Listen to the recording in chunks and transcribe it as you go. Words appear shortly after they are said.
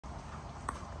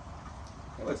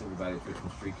Hey, what's everybody? It's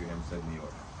Richmond Street here, Hempstead, New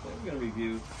York. Today we're going to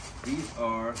review, these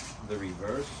are the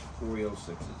reverse Oreo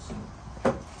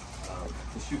 6s.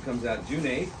 The shoe comes out June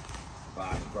 8th.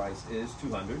 Box price is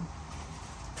 $200.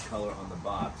 Color on the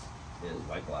box is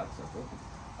white, black, simple.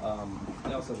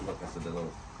 It also has, like I said, a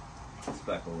little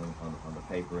speckle on the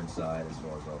paper inside, as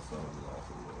far as also the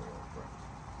Oreo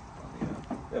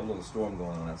print. They have a little storm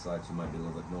going on outside, so it might be a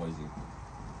little bit noisy.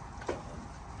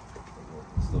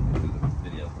 We'll still get through the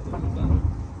video a little bit better.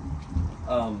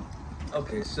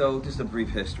 Okay, so just a brief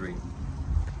history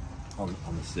on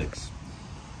the 6.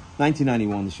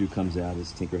 1991, the shoe comes out.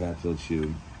 It's Tinker Hatfield's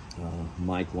shoe.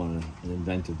 Mike wanted an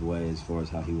inventive way as far as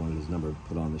how he wanted his number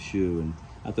put on the shoe, and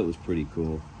I thought it was pretty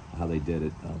cool how they did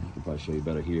it. I can probably show you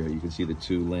better here. You can see the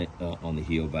 2 on the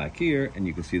heel back here, and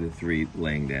you can see the 3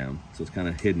 laying down. So it's kind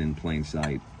of hidden in plain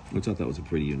sight, which I thought was a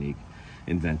pretty unique,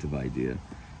 inventive idea.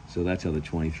 So that's how the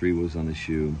 23 was on the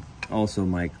shoe. Also,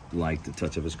 Mike liked the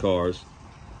touch of his cars.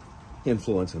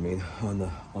 Influence,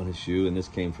 on his shoe, and this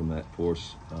came from that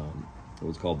Porsche. It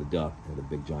was called the Duck. It had a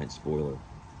big giant spoiler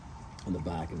on the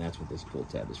back, and that's what this pull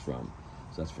tab is from.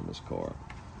 So that's from his car.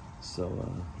 So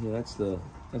yeah, that's the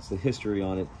history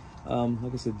on it.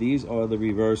 Like I said, these are the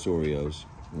reverse Oreos.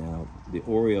 Now the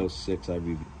Oreo 6, I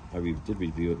did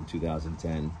review it in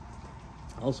 2010.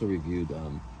 I also reviewed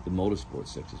the Motorsport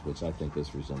 6s, which I think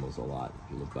this resembles a lot.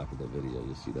 If you look back at the video,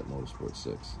 you'll see that Motorsport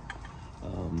 6.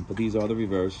 But these are the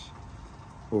reverse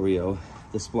Oreo.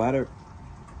 The splatter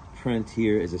print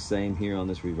here is the same here on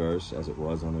this reverse as it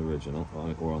was on the original,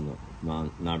 or on the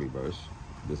non-reverse.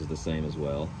 This is the same as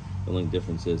well. The only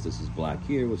difference is this is black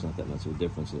here, which is not that much of a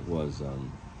difference. It was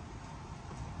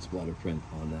splatter print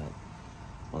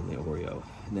on the Oreo.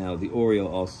 Now the Oreo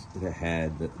also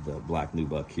had the black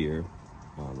nubuck here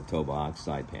on the toe box,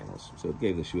 side panels, so it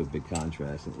gave the shoe a big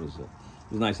contrast. And it was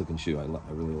a nice looking shoe.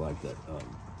 I really like that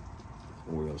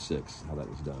Oreo 6, how that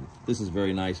was done. This is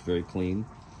very nice, very clean.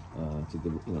 It's a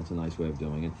good, it's a nice way of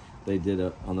doing it. They did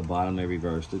on the bottom, they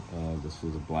reversed it. This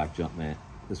was a black jump mat.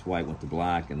 This white went to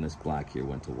black, and this black here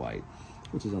went to white,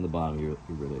 which is on the bottom. You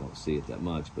really don't see it that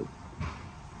much, but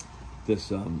this,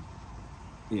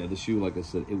 the shoe, like I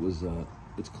said,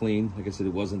 it's clean. Like I said,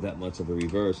 it wasn't that much of a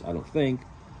reverse, I don't think.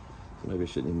 So maybe it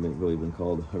shouldn't even really been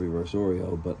called a reverse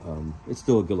Oreo, but it's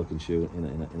still a good-looking shoe, and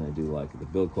I do like it. The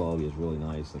build quality is really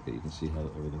nice. Like, you can see how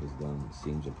everything is done. The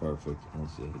seams are perfect. I don't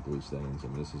see any glue stains.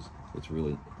 It's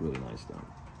really, really nice done.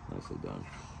 Nicely done.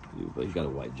 But you got a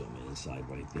white jump inside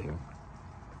right there.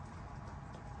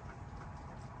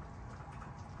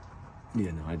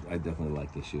 Yeah, no, I definitely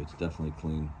like this shoe. It's definitely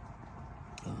clean.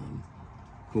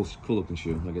 Cool looking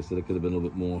shoe. Like I said, it could have been a little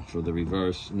bit more for the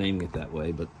reverse, naming it that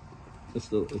way, but it's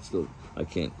still, I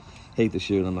can't hate the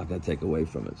shoe, and I'm not going to take away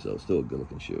from it, so it's still a good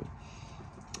looking shoe.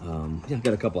 Yeah, I've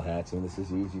got a couple hats, and this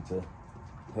is easy to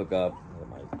hook up.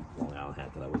 My Long Island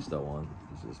hat that I always throw on.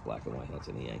 This is this black and white hat's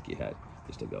and a Yankee hat,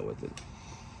 just to go with it.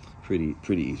 Pretty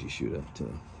easy shoe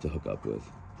to hook up with.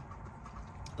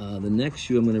 The next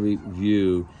shoe I'm going to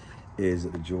review is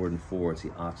the Jordan 4. It's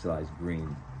the oxidized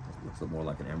green. It looks a little more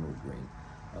like an emerald green.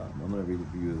 I'm going to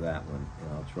review that one,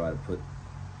 and I'll try to put,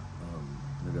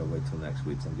 maybe I'll wait till next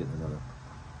week. So I'm getting another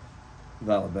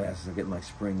Valabasas. I'm getting my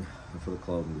spring for the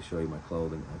clothing to show you my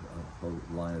clothing. A whole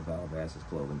line of Valabasas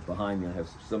clothing. Behind me I have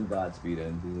some Godspeed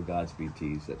in. These are Godspeed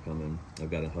tees that come in.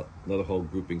 I've got another whole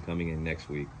grouping coming in next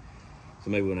week. So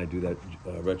maybe when I do that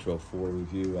Retro 4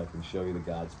 review, I can show you the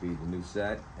Godspeed, the new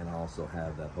set, and I also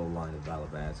have that whole line of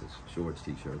Valabasas shorts,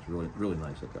 t-shirts. Really, really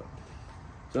nice hookup.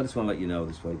 So I just want to let you know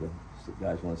this way, so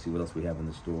guys want to see what else we have in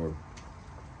the store.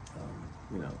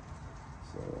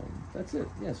 So that's it.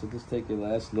 Yeah, so just take your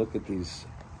last look at these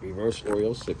reverse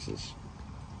Oreo 6s.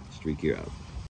 Streak Gear out.